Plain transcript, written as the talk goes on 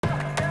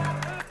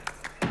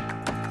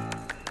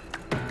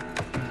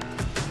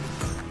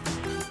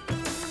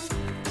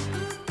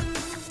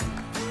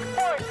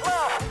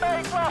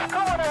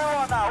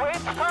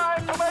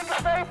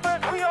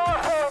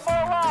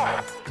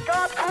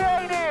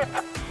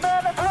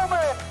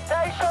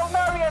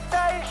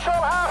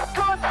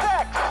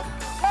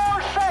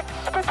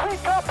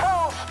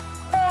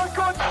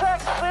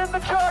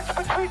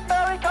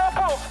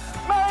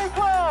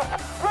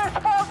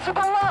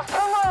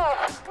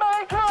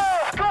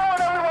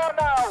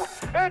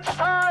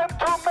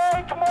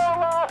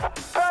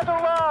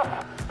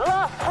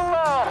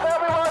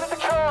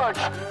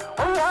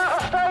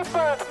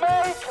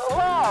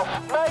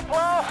Make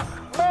love.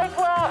 Make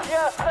love.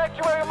 Yes, thank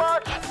you very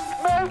much.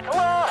 Make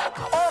love.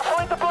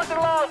 Also in the blood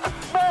and love.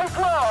 Make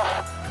love.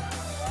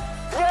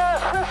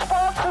 Yes,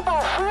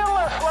 responsible,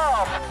 fearless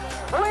love.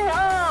 We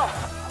have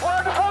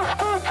wonderful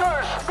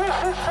speakers.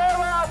 Mrs.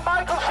 Sarah and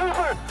Michael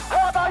Sieber.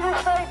 What are your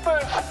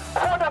statements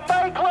for the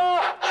Make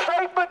Love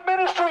Statement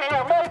Ministry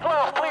here? Make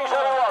love, please,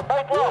 everyone.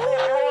 Make love if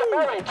you're all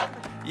married.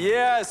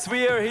 Yes,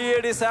 we are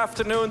here this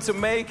afternoon to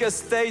make a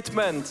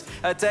statement,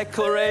 a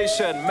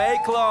declaration.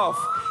 Make love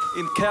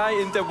in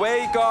the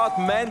way God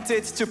meant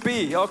it to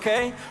be,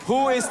 okay?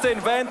 Who is the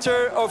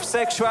inventor of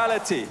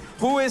sexuality?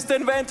 Who is the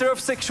inventor of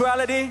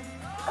sexuality?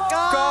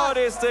 God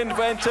is the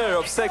inventor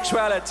of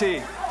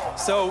sexuality.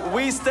 So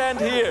we stand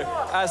here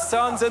as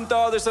sons and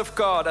daughters of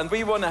God, and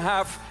we want to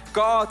have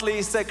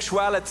godly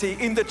sexuality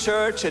in the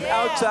church and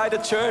outside the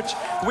church.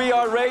 We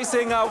are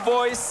raising our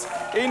voice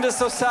in the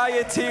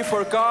society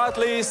for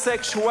godly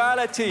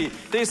sexuality.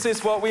 This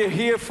is what we're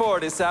here for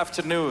this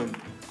afternoon.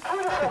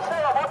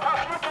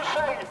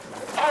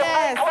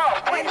 Yes,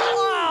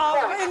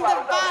 in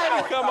the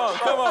Bible.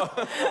 Come on.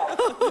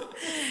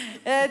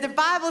 The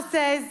Bible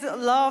says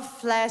love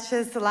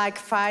flashes like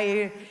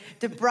fire,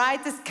 the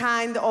brightest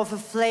kind of a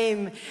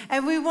flame.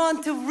 And we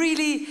want to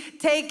really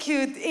take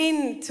you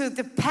into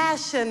the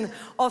passion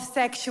of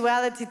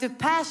sexuality, the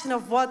passion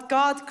of what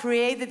God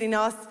created in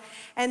us.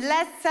 And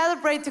let's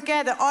celebrate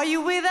together. Are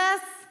you with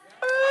us?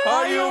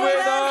 Are you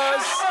with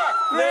us?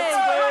 Let's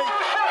play.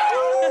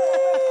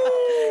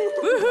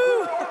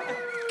 Woohoo!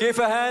 Give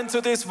a hand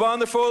to this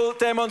wonderful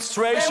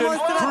demonstration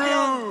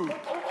crew.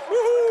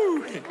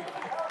 Woohoo!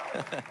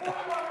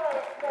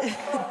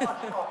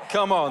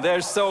 Come on,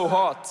 they're so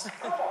hot.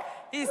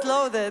 He's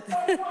loaded.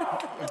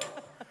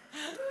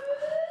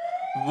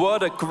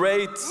 What a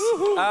great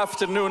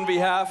afternoon we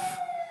have.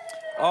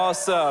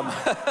 Awesome.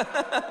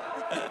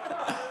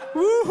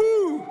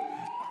 Woohoo!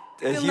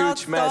 A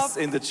huge mess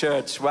in the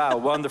church. Wow,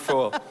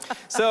 wonderful.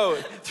 So,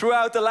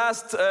 throughout the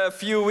last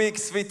few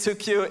weeks, we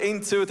took you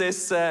into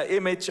this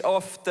image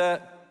of the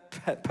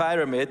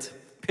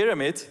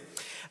pyramid.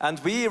 And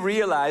we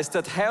realized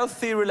that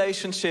healthy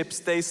relationships,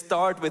 they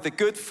start with a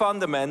good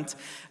fundament.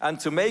 And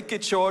to make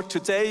it short,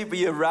 today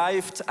we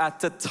arrived at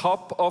the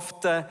top of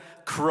the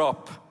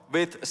crop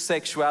with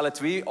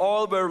sexuality. We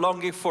all were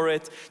longing for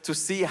it, to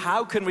see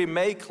how can we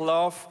make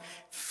love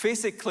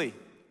physically.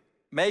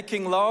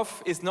 Making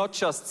love is not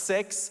just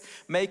sex.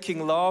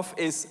 Making love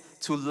is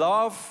to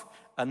love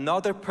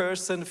another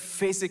person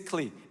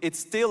physically. It's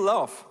still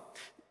love.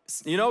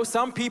 You know,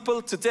 some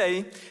people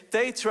today,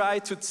 they try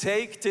to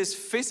take this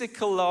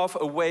physical love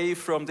away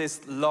from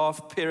this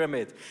love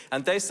pyramid.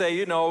 And they say,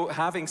 you know,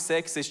 having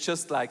sex is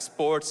just like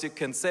sports. You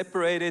can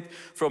separate it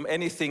from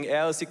anything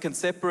else. You can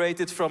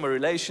separate it from a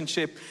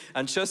relationship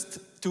and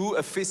just do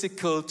a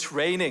physical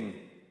training.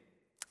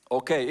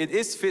 Okay, it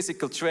is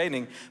physical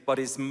training, but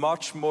it's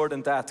much more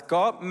than that.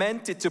 God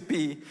meant it to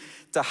be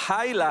the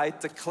highlight,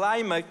 the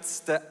climax,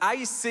 the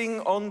icing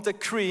on the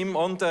cream,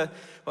 the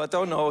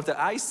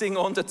icing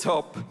on the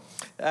top,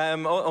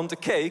 on the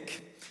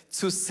cake,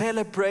 to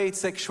celebrate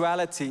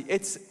sexuality.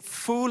 It's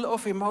full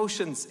of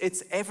emotions.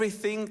 It's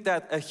everything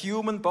that a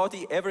human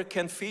body ever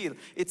can feel.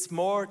 It's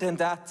more than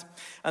that.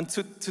 And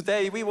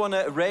today we want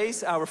to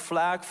raise our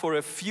flag for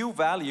a few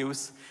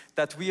values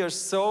that we are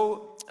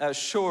so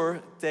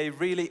sure they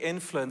really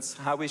influence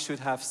how we should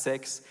have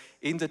sex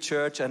in the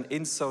church and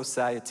in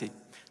society.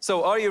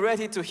 So are you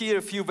ready to hear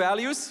a few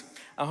values?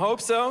 I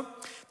hope so.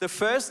 The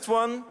first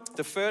one,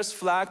 the first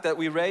flag that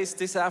we raised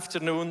this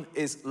afternoon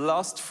is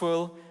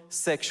lustful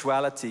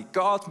sexuality.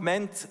 God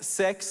meant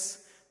sex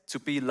to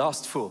be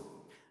lustful.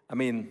 I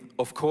mean,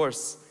 of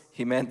course,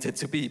 He meant it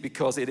to be,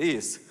 because it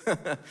is.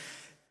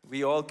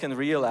 We all can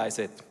realize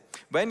it.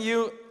 When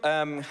you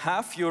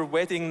have your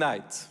wedding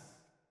night,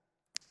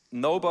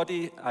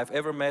 nobody I've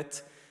ever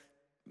met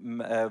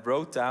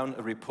wrote down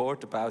a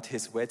report about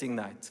his wedding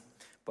night.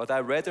 But I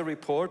read a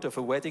report of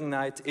a wedding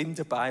night in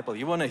the Bible.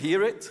 You want to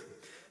hear it?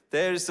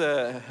 There's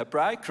a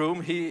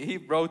bridegroom. He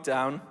wrote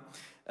down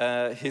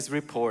his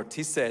report.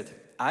 He said,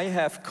 I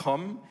have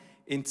come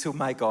into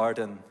my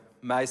garden,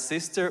 my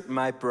sister,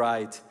 my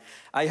bride.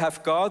 I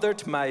have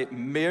gathered my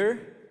myrrh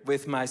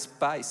with my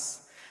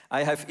spice.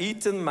 I have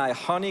eaten my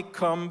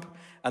honeycomb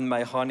and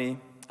my honey.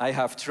 I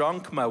have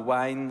drunk my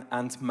wine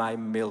and my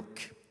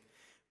milk.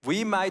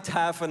 We might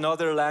have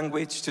another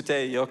language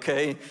today,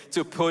 okay,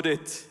 to put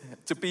it,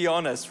 to be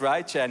honest,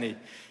 right, Jenny?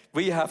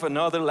 We have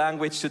another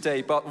language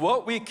today, but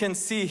what we can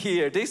see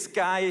here, this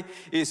guy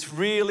is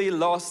really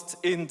lost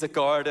in the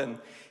garden.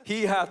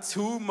 He had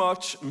too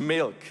much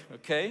milk,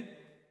 okay?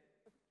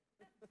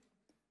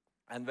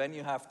 And when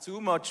you have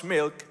too much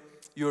milk,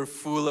 you're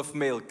full of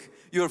milk.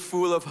 You're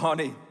full of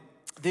honey.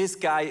 This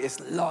guy is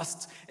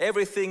lost.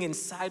 Everything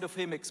inside of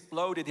him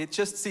exploded. He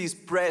just sees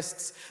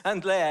breasts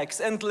and legs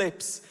and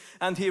lips.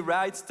 And he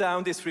writes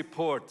down this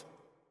report.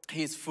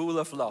 He's full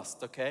of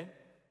lust, okay?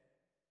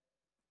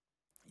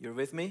 You're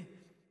with me?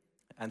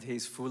 And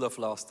he's full of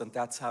lust. And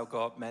that's how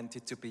God meant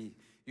it to be.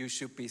 You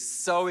should be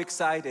so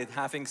excited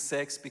having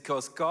sex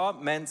because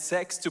God meant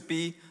sex to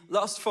be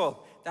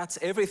lustful. That's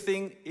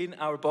everything in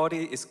our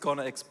body is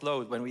gonna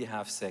explode when we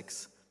have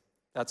sex.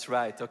 That's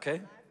right,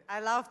 okay? I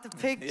love the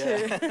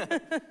picture.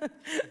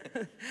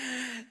 Yeah.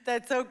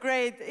 That's so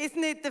great.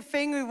 Isn't it the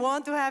thing we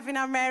want to have in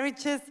our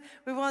marriages?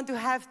 We want to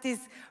have this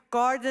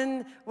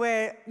garden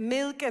where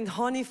milk and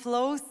honey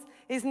flows.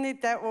 Isn't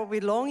it that what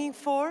we're longing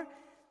for?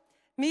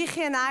 Michi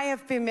and I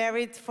have been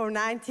married for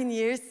 19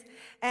 years.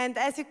 And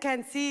as you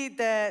can see,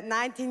 the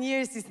 19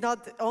 years is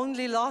not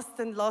only lost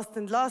and lost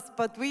and lost,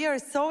 but we are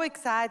so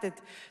excited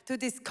to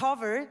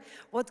discover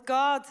what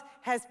God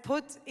has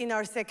put in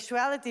our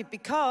sexuality,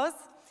 because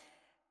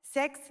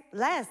sex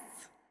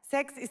lasts.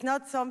 Sex is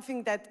not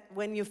something that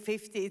when you're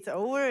 50, it's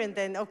over and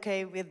then,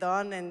 okay, we're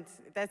done and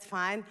that's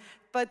fine.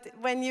 But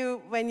when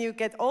you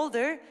get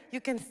older, you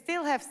can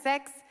still have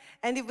sex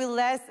and it will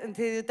last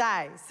until you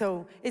die.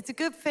 So it's a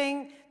good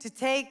thing to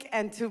take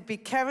and to be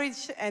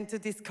courage and to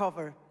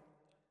discover.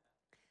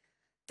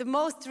 The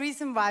most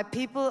reason why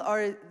people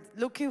are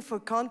looking for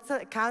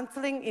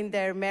counseling in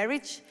their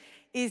marriage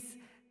is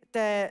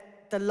the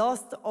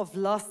loss of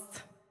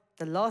lust.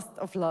 The loss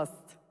of lust.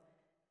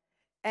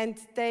 And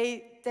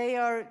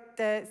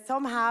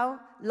somehow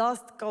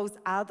lust goes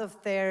out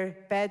of their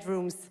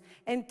bedrooms,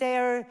 and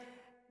they're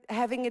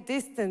having a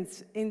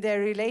distance in their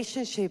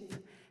relationship.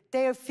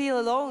 They feel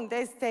alone.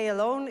 They stay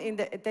alone.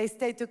 They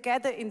stay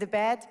together in the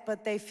bed,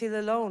 but they feel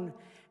alone.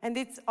 And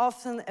it's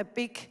often a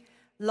big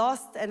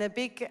loss and a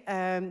big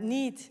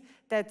need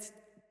that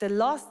the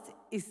lust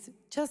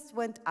just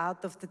went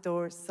out of the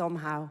door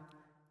somehow.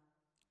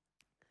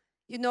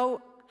 You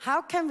know,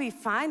 how can we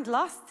find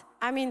lust?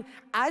 I mean,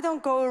 I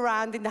don't go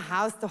around in the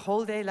house the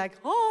whole day like,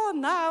 oh,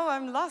 now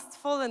I'm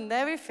lustful and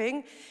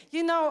everything.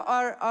 You know,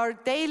 our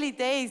daily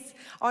days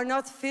are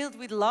not filled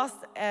with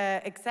lust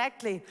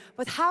exactly.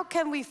 But how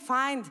can we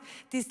find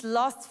this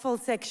lustful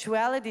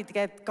sexuality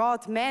that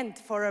God meant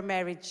for a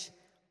marriage?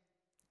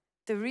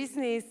 The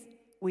reason is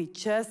we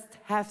just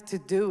have to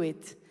do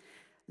it.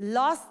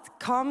 Lust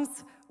comes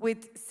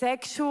with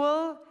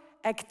sexual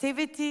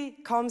activity,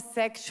 comes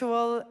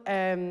sexual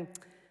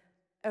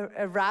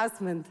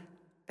arousement.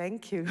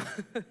 Thank you.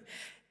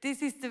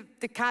 This is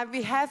the kind,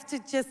 we have to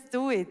just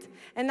do it.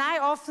 And I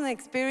often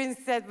experience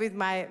that with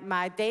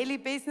my daily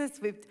business,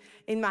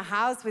 in my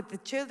house, with the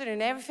children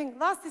and everything.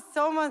 Lust is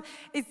so much,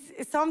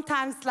 it's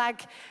sometimes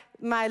like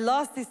my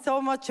lust is so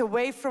much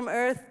away from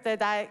earth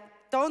that I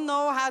don't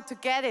know how to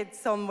get it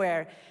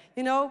somewhere,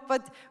 you know,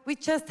 but we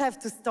just have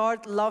to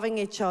start loving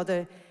each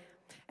other.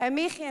 And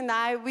Michi and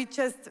I, we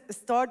just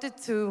started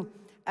to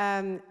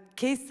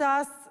kiss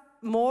us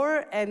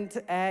more and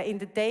on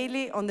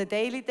the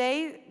daily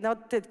day,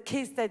 not the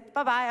kiss that,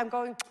 bye-bye, I'm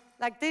going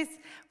like this.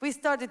 We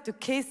started to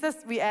kiss us.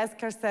 We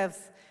ask ourselves,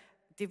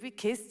 did we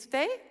kiss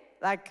today?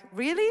 Like,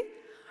 really?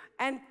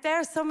 And there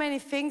are so many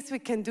things we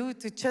can do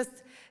to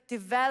just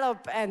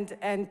develop and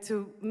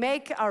to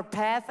make our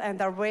path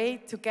and our way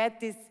to get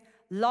this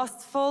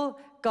lustful,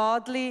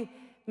 godly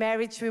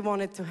marriage we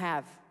wanted to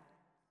have.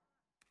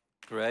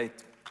 Great,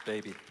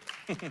 baby.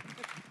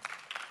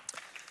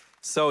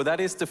 So that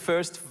is the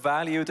first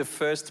value, the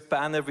first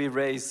banner we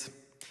raise.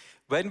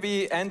 When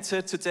we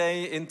entered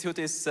today into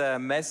this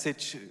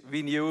message,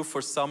 we knew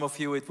for some of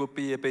you it would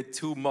be a bit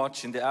too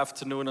much in the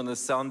afternoon on a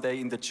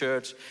Sunday in the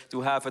church to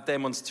have a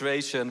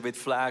demonstration with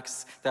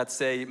flags that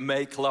say,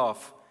 make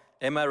love.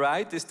 Am I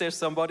right? Is there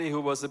somebody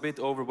who was a bit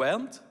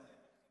overwhelmed?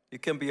 You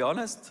can be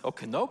honest?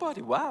 Okay,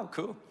 nobody? Wow,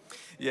 cool.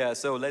 Yeah,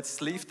 so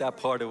let's leave that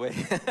part away.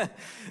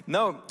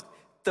 No.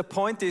 The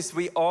point is,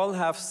 we all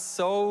have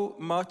so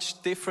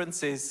much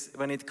differences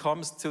when it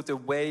comes to the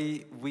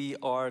way we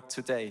are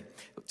today,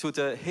 to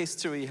the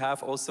history we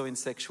have also in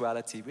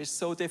sexuality. We're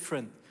so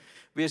different.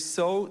 We're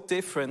so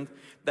different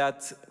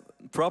that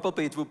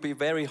probably it would be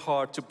very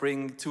hard to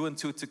bring two and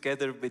two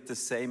together with the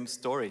same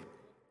story.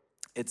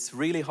 It's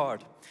really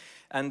hard.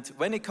 And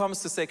when it comes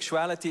to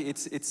sexuality,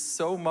 it's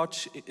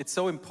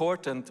so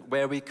important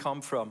where we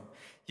come from.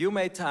 You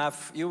may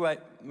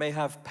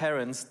have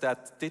parents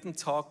that didn't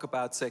talk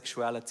about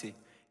sexuality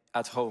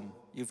at home.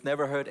 You've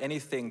never heard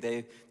anything.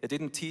 They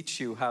didn't teach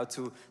you how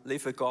to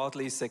live a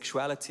godly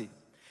sexuality.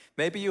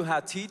 Maybe you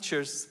had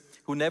teachers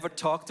who never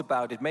talked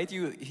about it. Maybe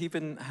you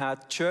even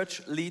had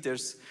church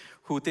leaders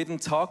who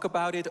didn't talk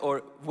about it,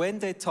 or when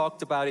they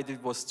talked about it,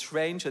 it was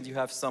strange and you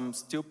have some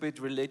stupid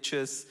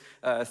religious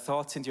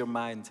thoughts in your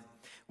mind.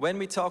 When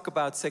we talk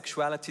about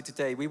sexuality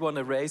today, we want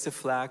to raise a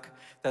flag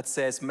that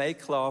says,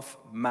 make love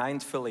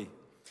mindfully.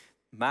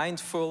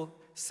 Mindful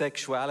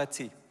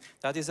sexuality.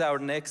 That is our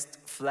next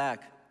flag.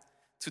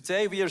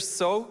 Today we are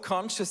so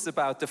conscious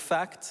about the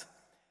fact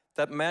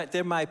that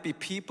there might be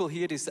people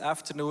here this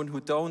afternoon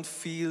who don't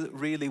feel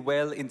really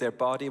well in their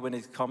body when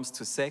it comes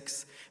to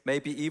sex.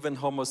 Maybe even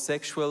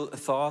homosexual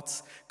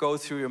thoughts go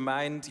through your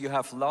mind. You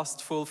have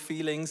lustful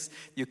feelings.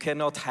 You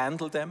cannot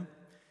handle them.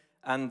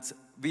 And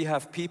we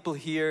have people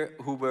here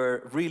who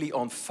were really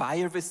on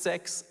fire with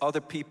sex.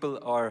 Other people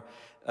are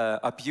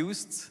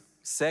abused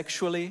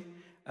sexually,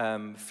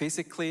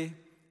 physically,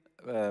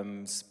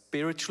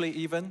 spiritually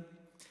even.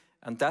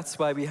 And that's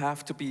why we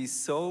have to be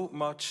so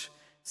much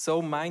so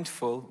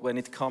mindful when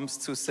it comes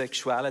to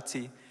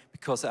sexuality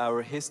because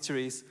our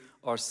histories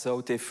are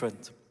so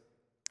different.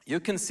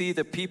 You can see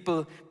the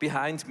people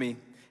behind me.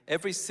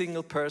 Every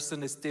single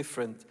person is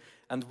different.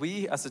 And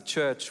we as a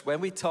church,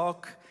 when we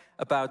talk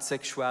about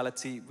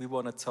sexuality, we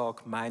want to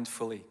talk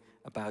mindfully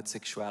about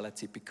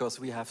sexuality because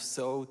we have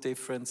so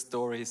different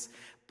stories.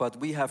 But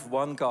we have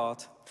one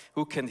God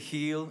who can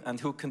heal and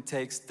who can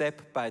take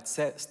step by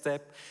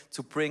step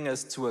to bring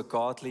us to a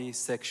godly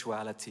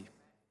sexuality.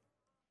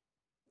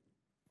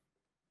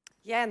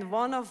 Yeah, and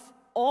one of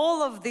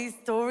all of these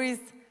stories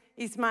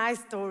is my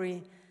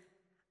story.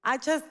 I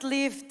just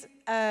lived,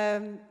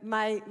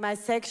 my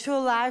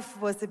sexual life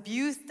was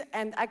abused,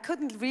 and I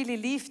couldn't really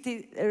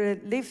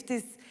live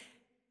this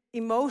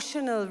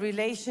emotional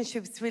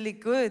relationships really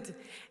good.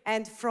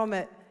 And from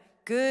a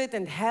good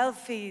and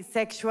healthy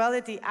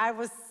sexuality, I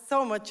was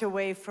so much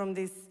away from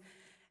this.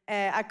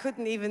 I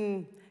couldn't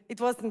even,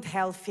 it wasn't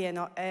healthy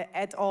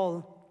at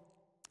all.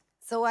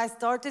 So I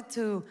started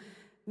to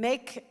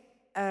make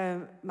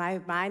my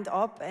mind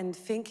up and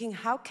thinking,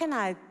 how can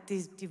I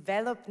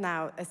develop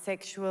now a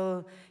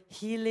sexual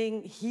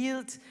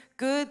healed,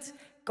 good,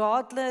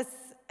 godless,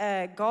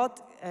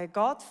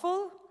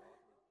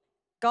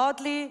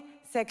 godly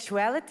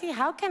sexuality?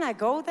 How can I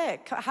go there?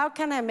 How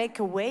can I make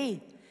a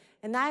way?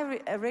 And I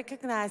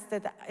recognize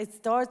that it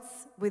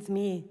starts with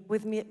me,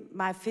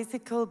 my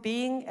physical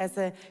being as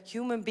a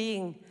human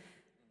being.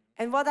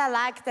 And what I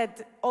like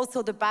that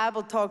also the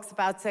Bible talks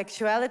about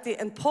sexuality.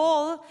 And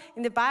Paul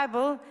in the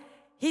Bible,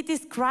 he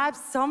describes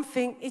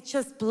something, it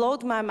just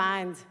blowed my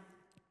mind.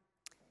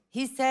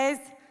 He says,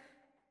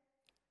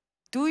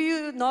 do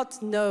you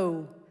not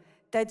know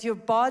that your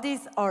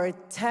bodies are a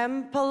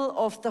temple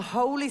of the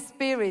Holy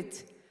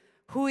Spirit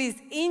who is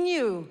in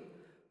you,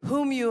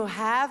 whom you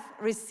have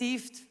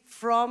received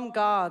from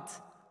God?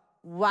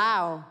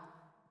 Wow.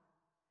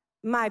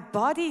 My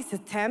body is a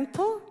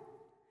temple?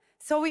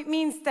 So it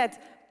means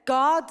that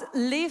God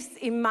lives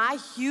in my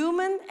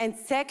human and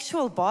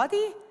sexual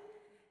body?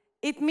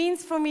 It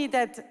means for me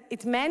that,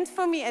 it meant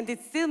for me and it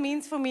still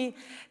means for me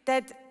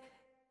that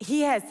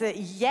He has a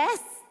yes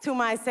to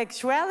my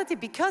sexuality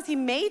because He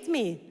made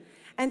me.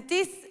 And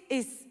this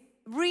is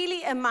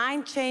really a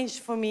mind change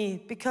for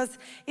me, because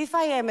if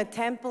I am a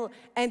temple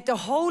and the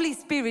Holy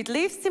Spirit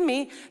lives in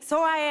me,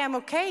 so I am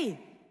okay.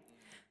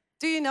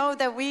 Do you know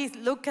that we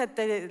look at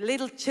the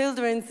little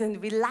children and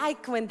we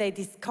like when they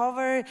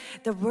discover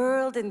the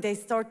world and they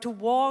start to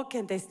walk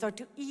and they start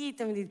to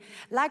eat, and we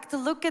like to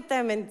look at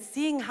them and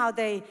seeing how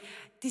they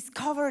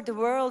discover the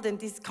world and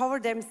discover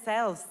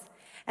themselves.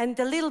 And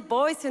the little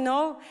boys, you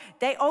know,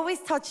 they always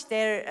touch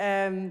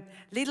their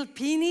little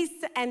penis,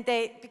 and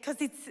because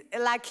it's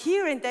like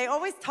here, and they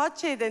always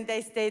touch it and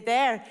they stay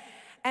there.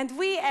 And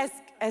we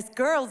as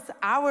girls,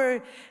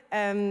 our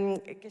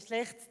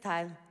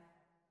Geschlechtsteil,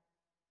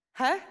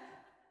 huh?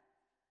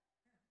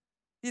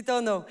 You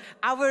don't know.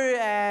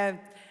 Our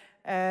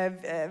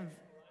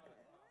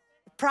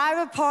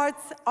private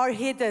parts are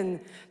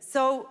hidden,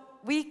 so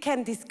we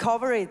can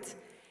discover it.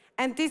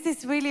 And this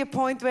is really a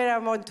point where I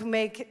want to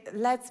make,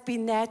 let's be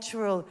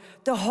natural.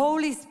 The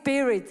Holy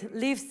Spirit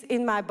lives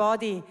in my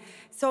body.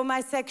 So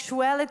my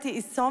sexuality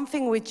is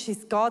something which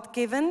is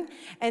God-given,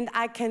 and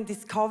I can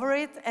discover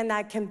it, and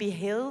I can be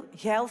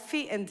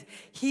healthy and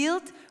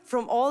healed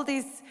from all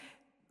these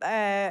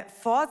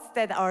thoughts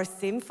that are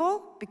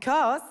sinful,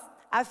 because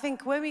I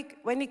think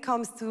when it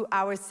comes to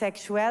our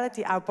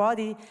sexuality, our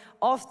body,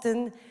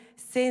 often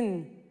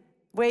sin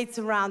waits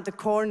around the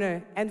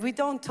corner, and we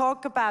don't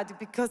talk about it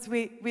because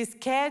we're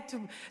scared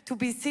to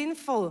be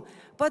sinful.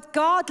 But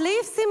God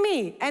lives in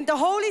me, and the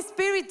Holy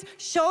Spirit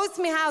shows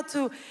me how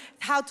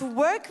to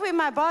work with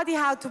my body,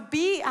 how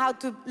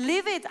to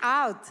live it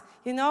out,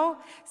 you know?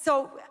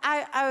 So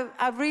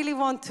I really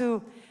want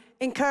to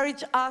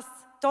encourage us,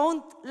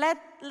 don't let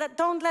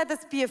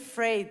us be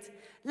afraid.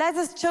 Let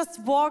us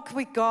just walk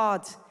with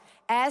God.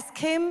 Ask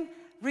Him,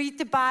 read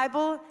the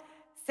Bible,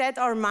 set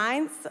our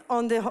minds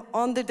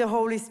under the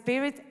Holy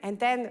Spirit, and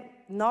then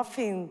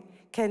nothing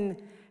can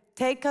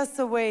take us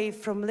away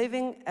from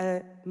living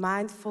a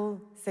mindful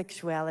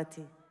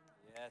sexuality.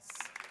 Yes.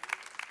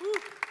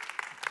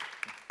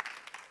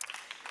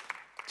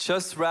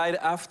 Just right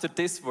after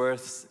this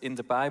verse in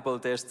the Bible,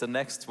 there's the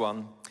next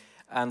one.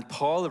 And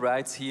Paul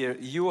writes here,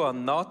 you are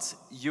not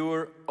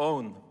your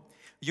own.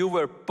 You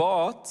were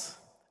bought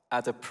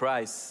at a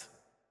price.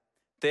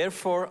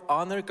 Therefore,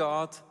 honor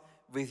God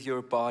with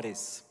your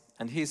bodies.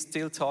 And he's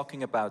still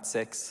talking about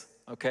sex,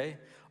 okay?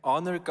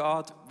 Honor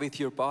God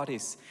with your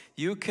bodies.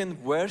 You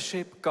can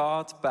worship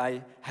God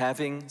by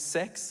having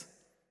sex,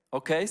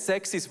 okay?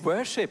 Sex is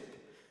worship.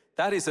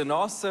 That is an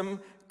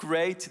awesome,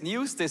 great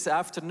news this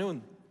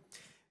afternoon.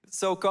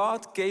 So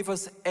God gave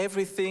us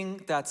everything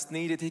that's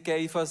needed. He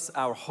gave us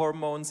our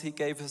hormones, He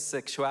gave us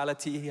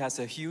sexuality, He has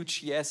a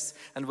huge yes.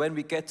 And when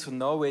we get to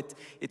know it,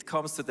 it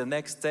comes to the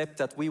next step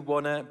that we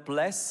want to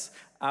bless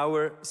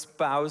our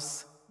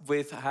spouse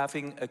with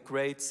having a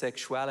great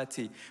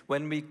sexuality.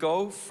 When we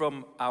go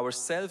from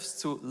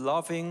ourselves to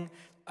loving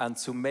and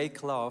to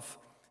make love,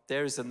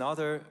 there is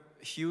another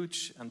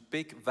huge and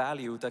big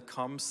value that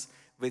comes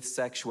with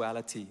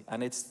sexuality,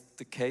 and it's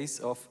the case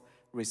of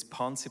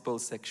responsible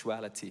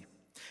sexuality.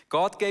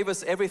 God gave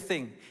us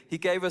everything. He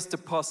gave us the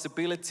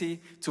possibility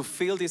to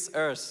fill this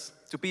earth,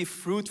 to be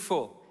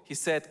fruitful. He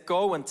said,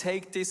 go and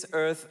take this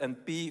earth and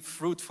be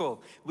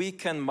fruitful. We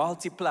can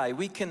multiply,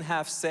 we can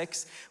have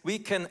sex. We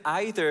can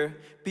either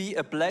be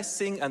a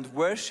blessing and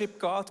worship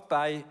God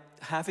by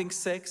having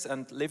sex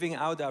and living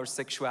out our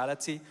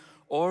sexuality,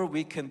 or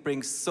we can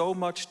bring so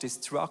much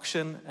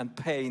destruction and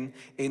pain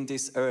in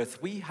this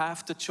earth. We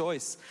have the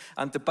choice.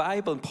 And the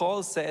Bible,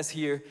 Paul says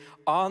here,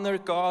 honor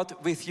God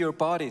with your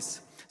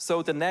bodies.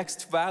 So the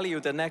next value,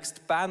 the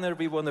next banner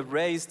we want to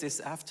raise this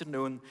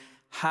afternoon,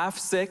 have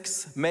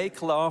sex,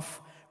 make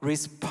love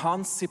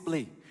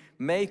responsibly.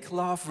 Make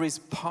love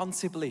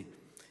responsibly.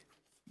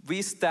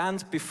 We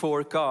stand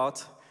before God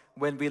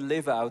when we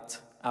live out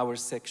our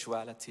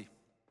sexuality.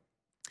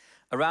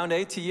 Around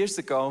 80 years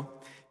ago,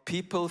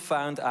 people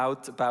found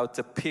out about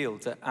the pill,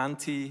 the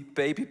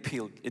anti-baby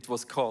pill, it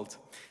was called.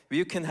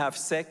 You can have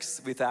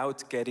sex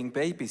without getting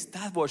babies.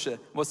 That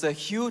was a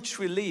huge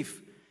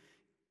relief,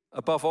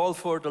 above all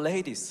for the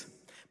ladies.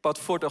 But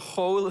for the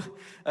whole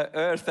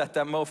earth, for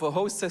the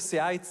whole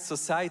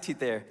society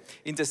there,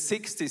 in the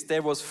 60s,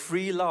 there was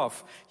free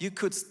love. You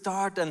could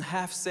start and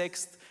have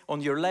sex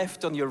on your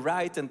left, on your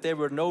right, and there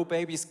were no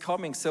babies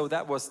coming. So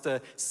that was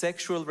the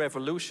sexual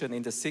revolution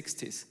in the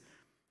 60s.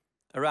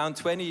 Around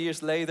 20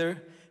 years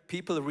later,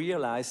 people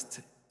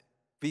realized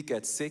we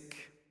get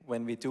sick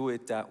when we do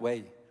it that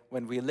way.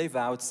 When we live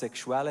out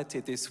sexuality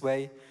this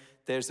way,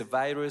 there's a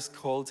virus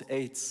called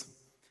AIDS.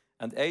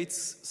 And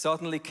AIDS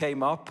suddenly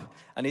came up,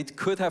 and it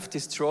could have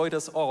destroyed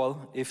us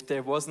all if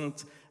there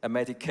wasn't a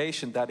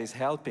medication that is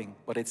helping,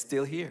 but it's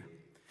still here.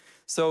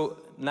 So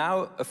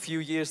now, a few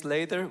years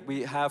later,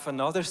 we have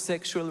another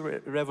sexual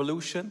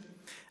revolution,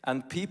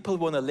 and people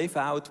want to live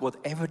out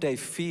whatever they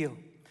feel.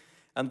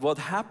 And what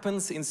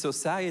happens in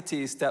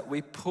society is that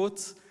we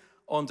put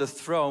on the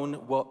throne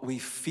what we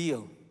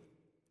feel.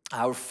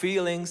 Our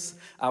feelings,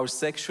 our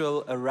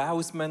sexual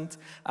arousement,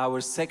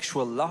 our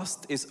sexual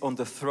lust is on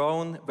the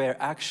throne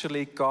where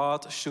actually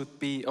God should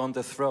be on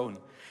the throne.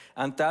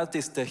 And that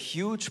is the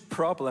huge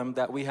problem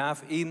that we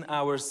have in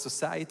our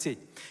society.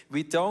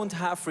 We don't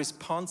have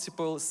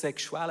responsible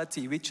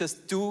sexuality. We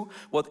just do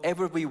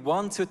whatever we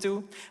want to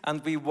do,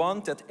 and we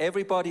want that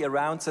everybody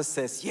around us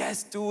says,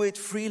 yes, do it,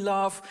 free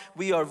love,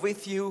 we are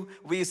with you,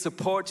 we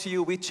support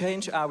you, we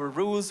change our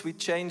rules, we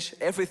change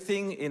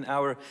everything in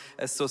our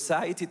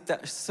society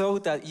so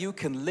that you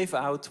can live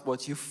out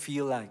what you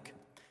feel like.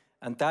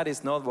 And that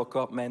is not what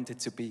God meant it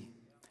to be.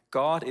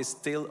 God is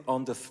still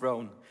on the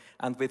throne.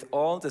 And with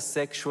all the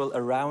sexual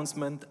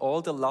arousement,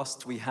 all the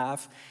lust we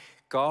have,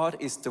 God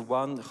is the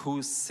one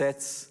who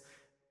sets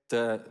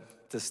the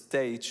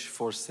stage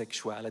for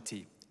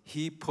sexuality.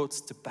 He puts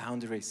the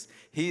boundaries.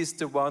 He is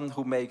the one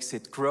who makes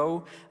it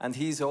grow, and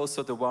He's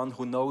also the one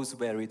who knows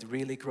where it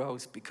really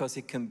grows, because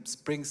it can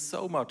bring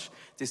so much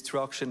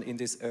destruction in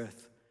this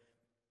earth.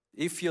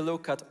 If you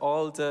look at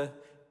all the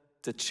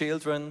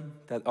children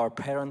that are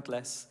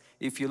parentless,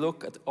 if you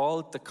look at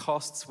all the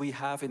costs we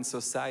have in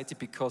society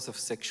because of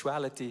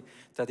sexuality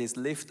that is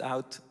lived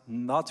out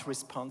not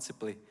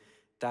responsibly,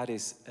 that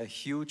is a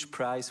huge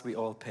price we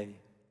all pay.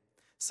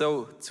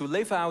 So to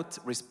live out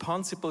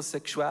responsible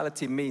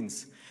sexuality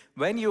means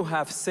when you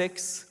have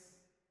sex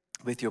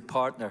with your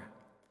partner,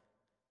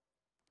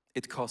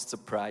 it costs a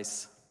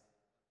price.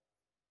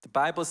 The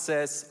Bible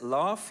says,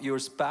 love your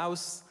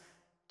spouse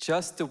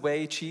just the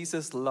way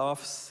Jesus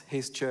loves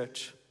His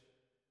church.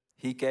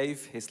 He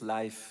gave His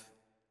life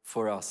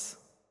for us.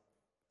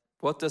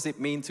 What does it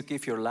mean to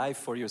give your life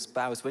for your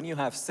spouse? When you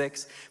have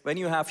sex, when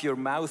you have your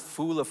mouth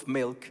full of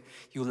milk,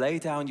 you lay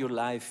down your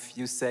life,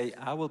 you say,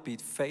 I will be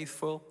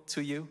faithful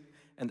to you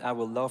and I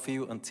will love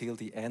you until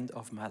the end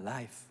of my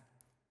life.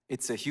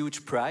 It's a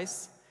huge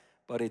price,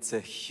 but it's a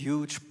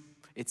huge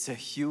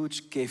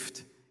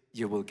gift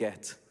you will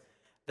get.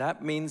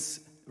 That means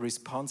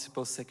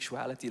responsible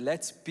sexuality.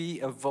 Let's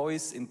be a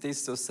voice in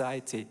this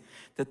society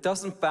that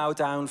doesn't bow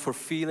down for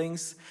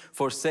feelings,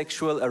 for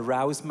sexual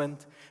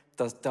arousement,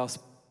 that does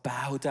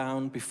bow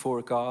down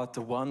before God,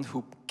 the one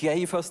who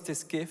gave us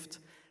this gift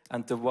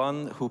and the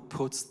one who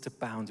puts the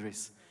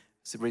boundaries.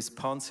 It's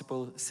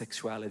responsible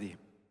sexuality.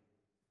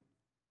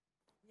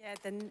 Yeah,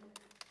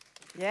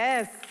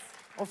 yes,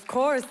 of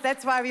course.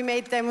 That's why we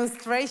made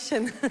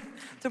demonstration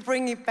to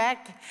bring it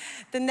back.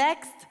 The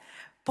next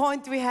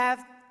point we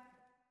have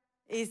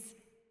is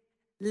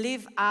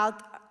live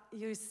out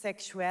your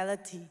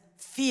sexuality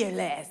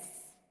fearless.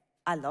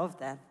 I love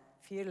that,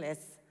 fearless.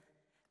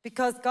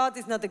 Because God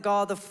is not a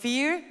God of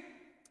fear,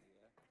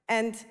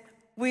 and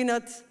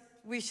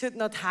we should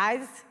not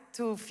hide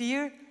to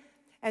fear.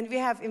 And we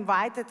have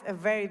invited a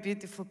very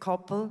beautiful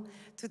couple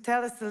to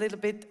tell us a little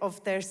bit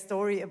of their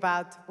story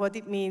about what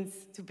it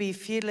means to be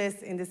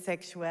fearless in the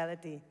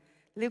sexuality.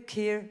 Look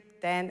here,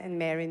 Dan and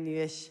Mary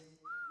Nuish.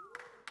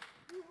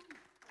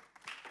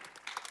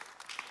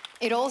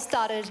 It all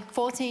started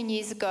 14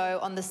 years ago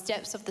on the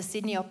steps of the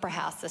Sydney Opera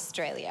House,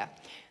 Australia.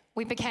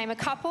 We became a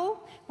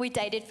couple, we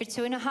dated for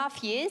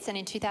 2.5 years, and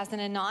in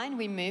 2009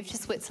 we moved to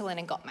Switzerland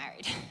and got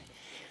married.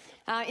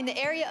 In the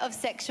area of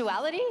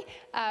sexuality,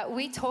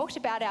 we talked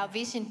about our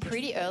vision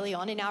pretty early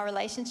on in our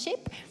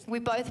relationship. We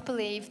both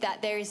believe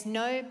that there is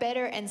no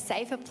better and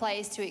safer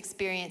place to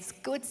experience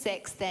good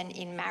sex than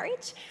in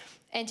marriage.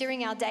 And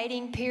during our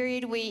dating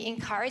period, we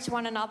encouraged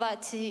one another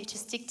to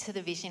stick to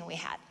the vision we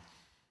had.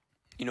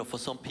 You know, for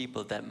some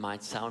people that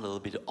might sound a little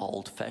bit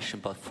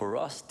old-fashioned, but for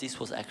us, this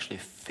was actually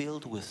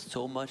filled with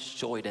so much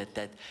joy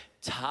that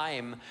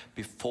time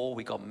before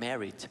we got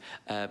married,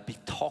 we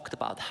talked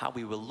about how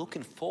we were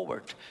looking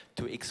forward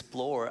to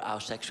explore our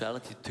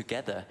sexuality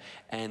together,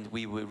 and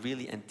we were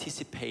really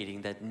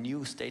anticipating that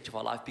new stage of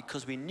our life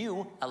because we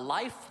knew a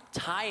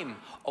lifetime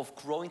of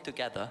growing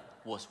together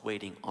was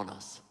waiting on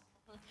us.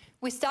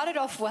 We started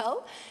off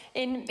well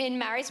in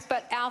marriage,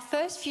 but our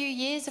first few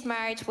years of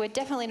marriage were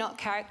definitely not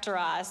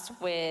characterized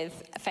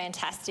with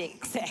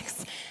fantastic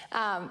sex.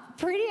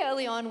 Pretty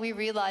early on, we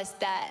realized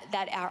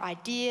that our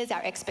ideas,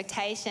 our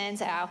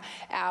expectations, our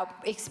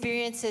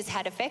experiences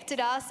had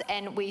affected us,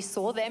 and we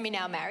saw them in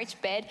our marriage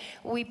bed.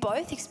 We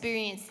both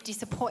experienced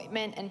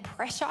disappointment and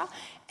pressure,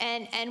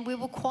 and we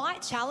were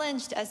quite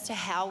challenged as to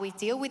how we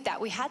deal with that.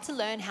 We had to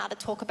learn how to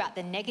talk about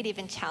the negative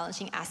and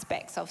challenging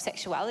aspects of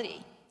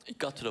sexuality. It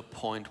got to the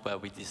point where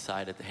we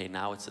decided, hey,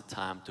 now it's the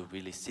time to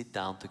really sit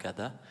down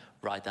together,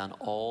 write down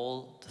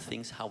all the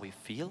things how we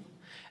feel,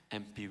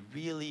 and be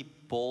really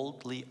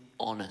boldly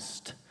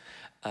honest.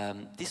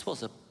 This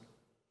was a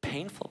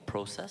painful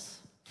process,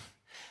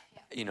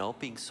 you know,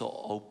 being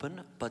so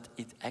open, but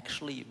it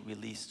actually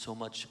released so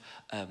much,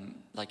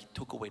 like it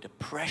took away the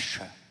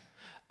pressure,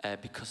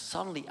 because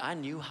suddenly I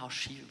knew how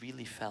she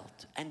really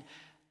felt. And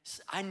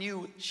I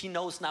knew she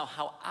knows now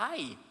how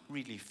I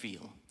really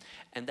feel.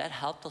 And that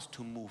helped us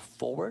to move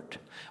forward.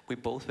 We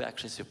both were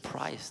actually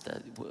surprised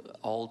that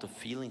all the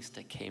feelings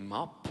that came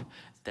up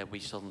that we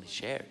suddenly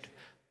shared.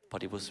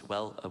 But it was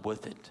well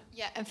worth it.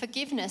 Yeah, and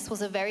forgiveness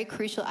was a very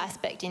crucial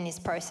aspect in this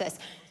process.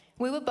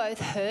 We were both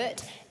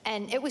hurt,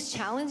 and it was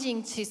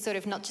challenging to sort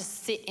of not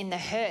just sit in the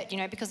hurt, you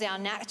know, because our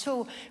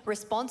natural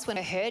response when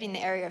we're hurt in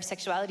the area of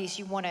sexuality is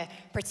you want to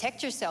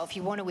protect yourself,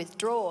 you want to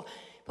withdraw.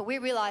 But we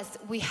realized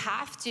we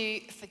have to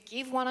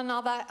forgive one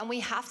another, and we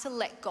have to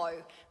let go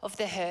of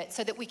the hurt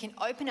so that we can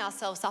open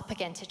ourselves up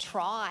again to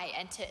try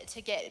and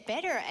to get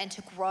better and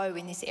to grow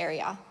in this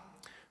area.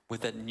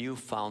 With that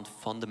newfound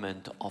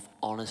fundament of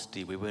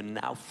honesty, we were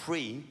now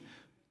free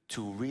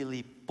to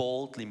really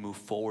boldly move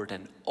forward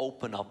and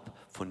open up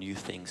for new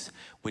things.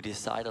 We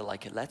decided,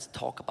 like, let's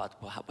talk about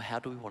how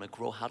do we want to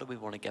grow, how do we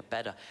want to get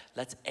better.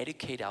 Let's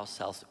educate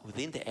ourselves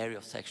within the area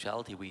of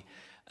sexuality. We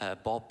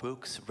bought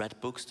books, read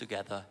books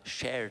together,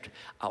 shared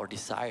our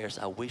desires,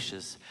 our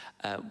wishes,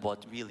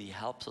 what really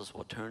helps us,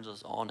 what turns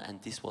us on,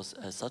 and this was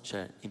such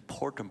an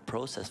important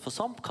process. For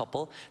some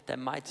couple, that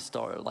might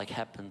start, like,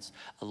 happens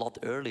a lot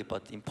early,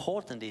 but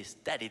important is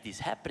that it is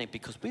happening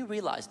because we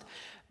realized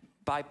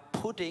by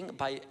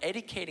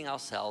educating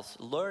ourselves,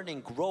 learning,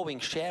 growing,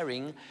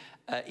 sharing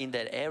in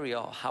that area,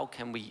 how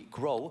can we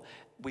grow,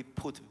 we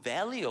put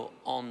value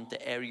on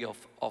the area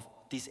of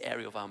this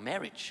area of our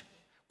marriage.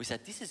 We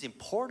said, this is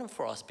important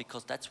for us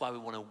because that's why we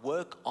want to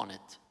work on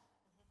it.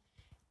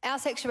 Our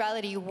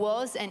sexuality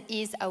was and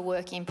is a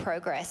work in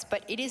progress,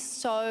 but it is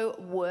so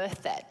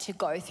worth it to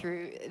go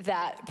through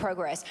that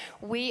progress.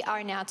 We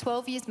are now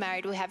 12 years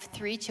married, we have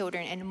 3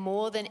 children, and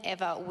more than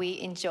ever, we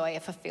enjoy a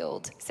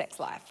fulfilled sex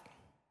life.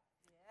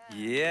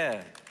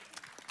 Yeah.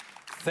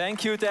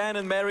 Thank you, Dan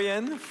and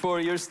Marianne, for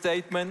your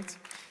statement.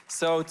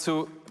 So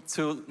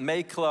to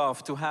make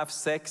love, to have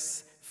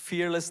sex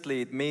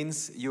fearlessly, it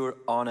means you're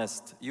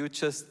honest. You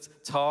just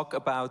talk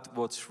about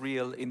what's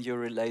real in your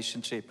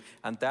relationship.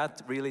 And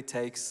that really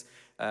takes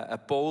a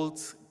bold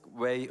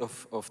way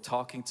of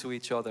talking to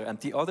each other. And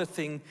the other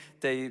thing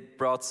they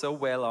brought so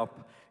well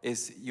up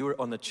is you're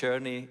on a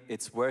journey,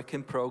 it's work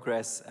in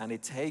progress, and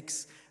it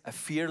takes a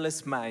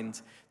fearless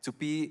mind to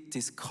be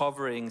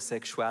discovering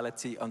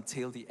sexuality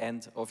until the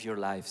end of your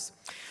lives.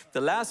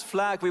 The last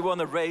flag we want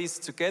to raise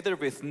together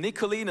with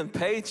Nicolene and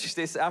Paige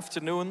this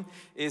afternoon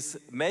is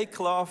make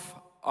love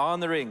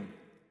honoring.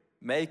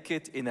 Make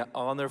it in an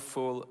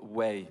honorful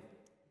way.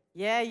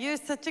 Yeah, you're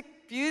such a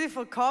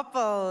beautiful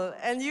couple,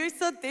 and you're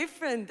so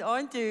different,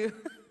 aren't you?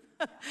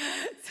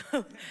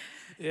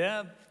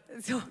 Yeah,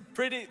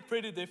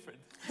 pretty different.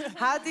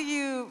 How do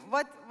you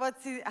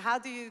how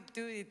do you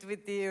do it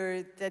with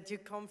that you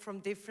come from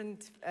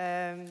different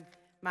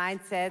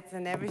mindsets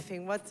and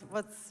everything?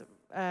 What's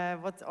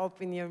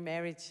up in your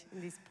marriage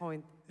in this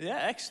point? Yeah,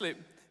 actually,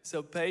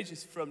 so Paige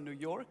is from New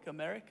York,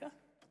 America,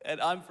 and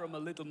I'm from a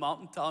little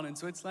mountain town in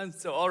Switzerland.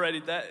 So already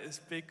that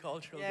is big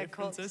cultural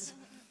differences.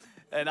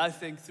 And I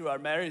think through our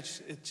marriage,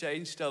 it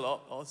changed a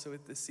lot also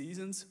with the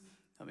seasons.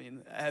 I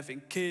mean,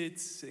 having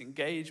kids,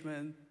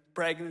 engagement,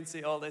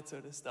 pregnancy, all that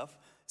sort of stuff.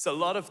 So a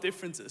lot of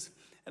differences.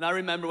 And I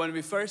remember when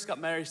we first got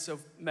married, so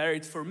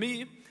married for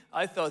me,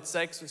 I thought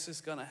sex was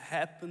just gonna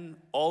happen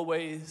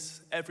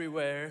always,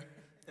 everywhere,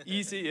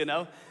 easy, you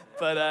know.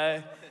 But,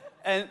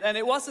 and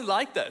it wasn't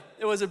like that.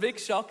 It was a big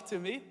shock to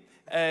me.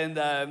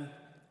 And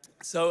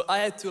so I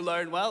had to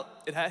learn, well,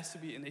 it has to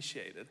be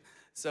initiated.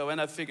 So when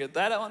I figured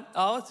that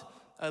out,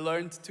 I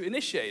learned to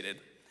initiate it.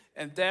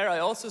 And there I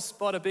also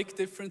spot a big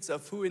difference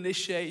of who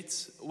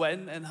initiates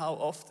when and how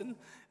often.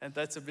 And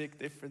that's a big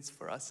difference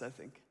for us, I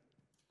think.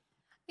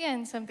 Yeah,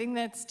 and something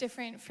that's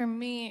different for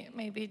me,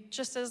 maybe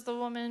just as the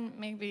woman,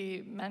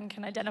 maybe men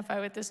can identify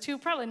with this too,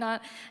 probably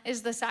not,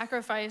 is the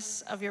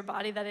sacrifice of your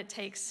body that it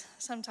takes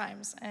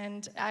sometimes.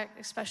 And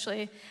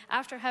especially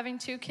after having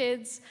 2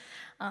 kids,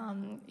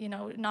 you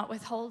know, not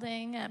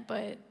withholding,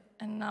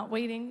 and not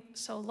waiting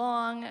so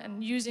long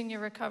and using your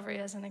recovery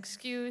as an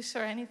excuse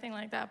or anything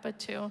like that, but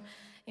to,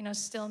 you know,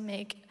 still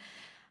make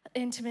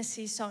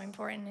intimacy so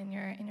important in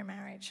your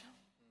marriage.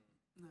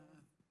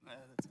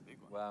 That's a big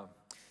one. Wow.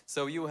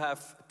 So you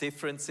have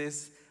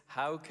differences.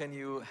 How can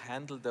you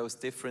handle those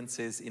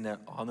differences in an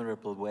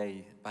honorable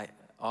way by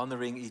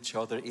honoring each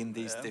other in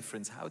these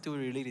differences? How do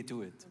we really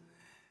do it?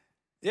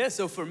 Yeah,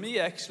 so for me,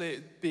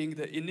 actually, being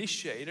the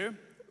initiator,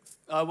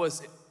 I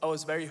was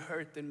very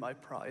hurt in my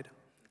pride.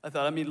 I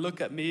thought, I mean,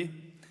 look at me.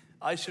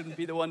 I shouldn't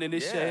be the one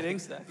initiating.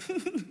 Yeah, exactly.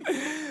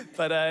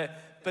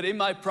 But in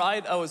my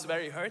pride, I was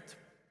very hurt.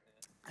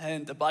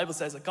 And the Bible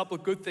says a couple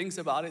of good things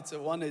about it. So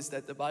one is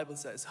that the Bible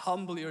says,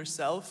 humble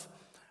yourself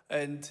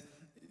and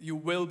you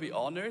will be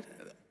honored.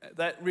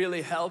 That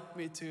really helped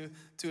me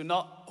to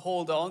not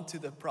hold on to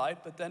the pride.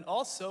 But then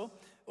also,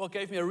 what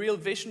gave me a real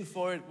vision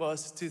for it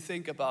was to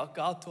think about,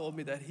 God told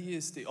me that He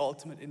is the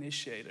ultimate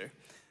initiator.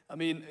 I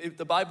mean, if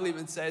the Bible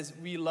even says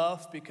we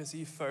love because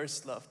He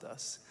first loved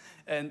us.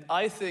 And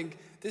I think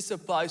this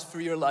applies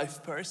for your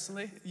life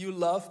personally. You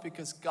love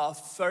because God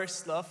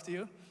first loved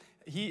you.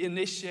 He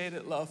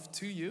initiated love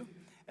to you.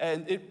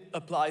 And it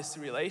applies to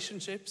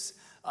relationships.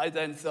 I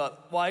then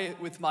thought, why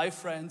with my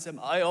friends am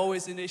I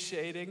always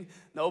initiating?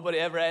 Nobody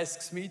ever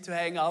asks me to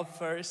hang out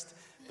first.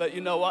 But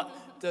you know what?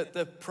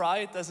 The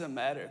pride doesn't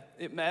matter.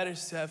 It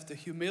matters to have the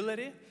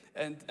humility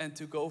and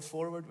to go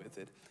forward with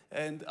it.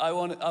 And I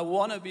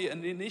want to be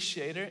an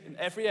initiator in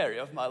every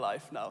area of my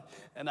life now.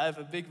 And I have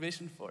a big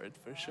vision for it,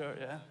 for sure,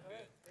 yeah.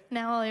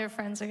 Now all your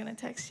friends are going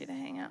to text you to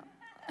hang out.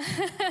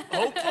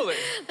 Hopefully.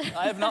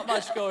 I have not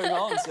much going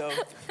on, so.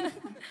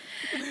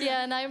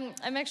 Yeah, and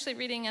I'm actually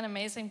reading an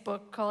amazing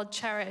book called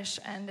Cherish,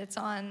 and it's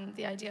on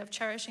the idea of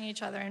cherishing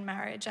each other in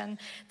marriage. And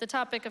the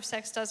topic of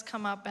sex does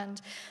come up,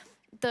 and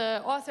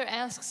the author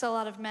asks a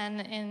lot of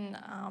men in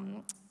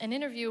an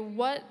interview,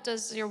 what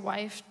does your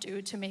wife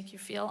do to make you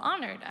feel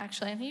honored,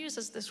 actually? And he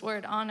uses this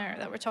word, honor,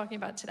 that we're talking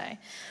about today.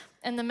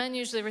 And the men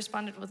usually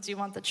responded with, do you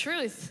want the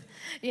truth?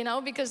 You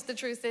know, because the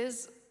truth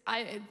is,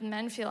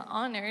 men feel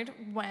honored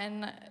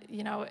when,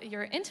 you know,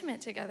 you're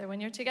intimate together, when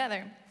you're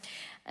together.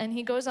 And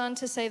he goes on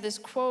to say this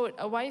quote,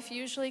 a wife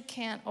usually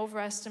can't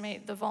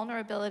overestimate the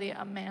vulnerability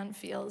a man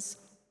feels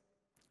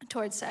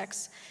towards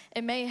sex.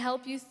 It may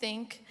help you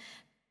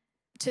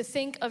to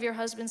think of your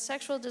husband's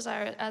sexual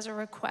desire as a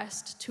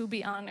request to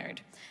be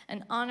honored,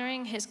 and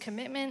honoring his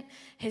commitment,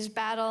 his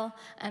battle,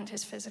 and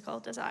his physical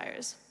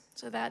desires.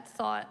 So that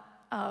thought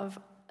of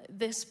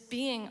this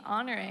being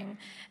honoring,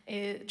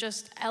 it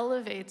just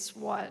elevates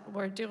what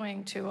we're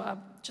doing to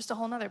just a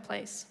whole nother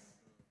place.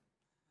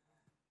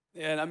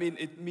 Yeah, and I mean,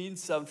 it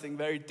means something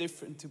very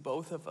different to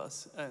both of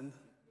us. And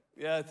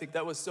yeah, I think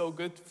that was so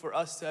good for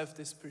us to have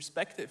this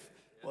perspective,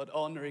 what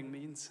honoring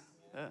means.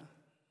 Yeah.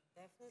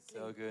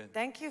 So good.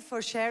 Thank you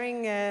for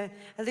sharing a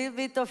little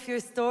bit of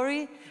your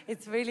story.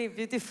 It's really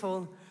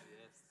beautiful.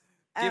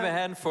 Yes. Give a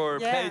hand for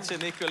Paige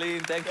and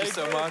Nicolene. Thank you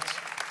so much.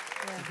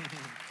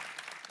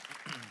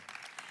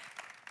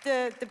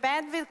 Yeah. The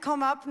band will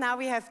come up. Now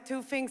we have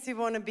 2 things. We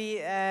want to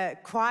be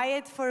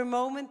quiet for a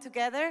moment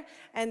together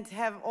and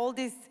have all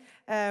these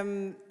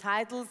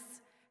titles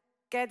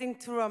getting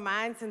through our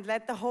minds and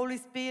let the Holy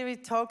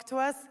Spirit talk to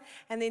us.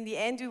 And in the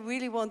end, we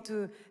really want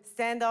to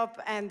stand up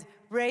and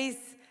raise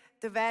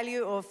the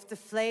value of the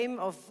flame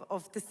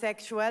of the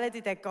sexuality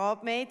that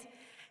God made.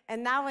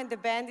 And now when the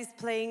band is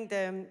playing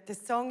the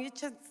song, you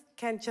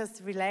can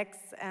just relax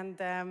and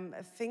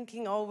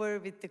thinking over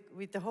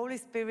with the Holy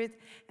Spirit,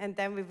 and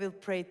then we will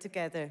pray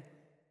together.